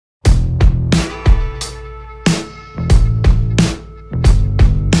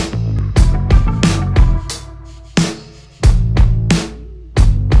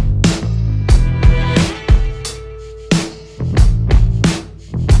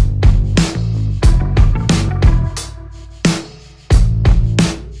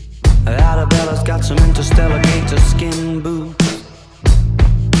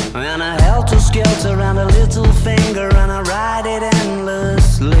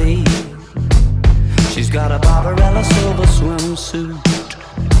suit.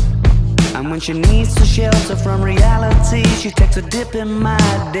 And when she needs to shelter from reality, she takes a dip in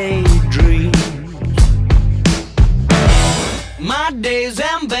my daydream. My days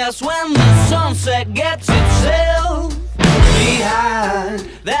end best when the sunset gets itself behind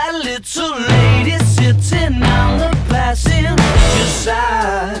that little lady sitting on the passenger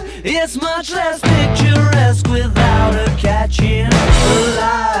side. It's much less picturesque without her catching the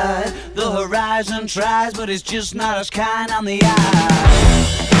light. The horizon tries, but it's just not as kind on the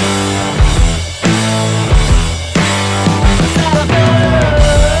eye.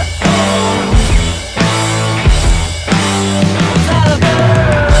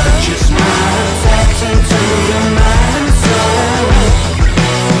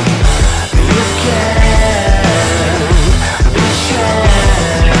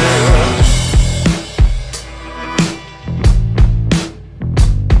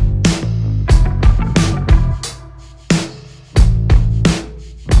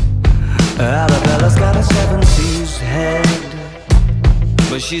 Arabella's got a 70s head,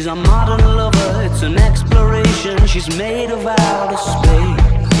 but she's a modern lover, it's an exploration. She's made of outer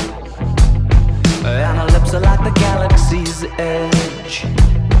space, and her lips are like the galaxy's edge,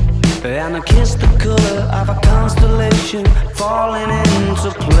 and her kiss the color of a constellation falling into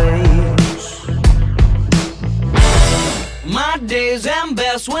place. My days end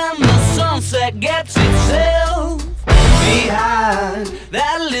best when the sunset gets itself behind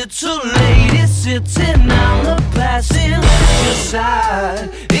that little lady sitting on the passenger side.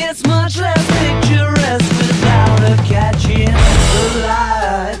 It's much less picturesque without her catching the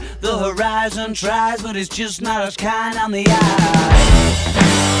light. The horizon tries, but it's just not as kind on the eye.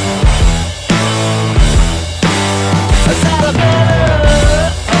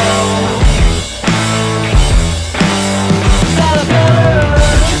 Arabella, oh.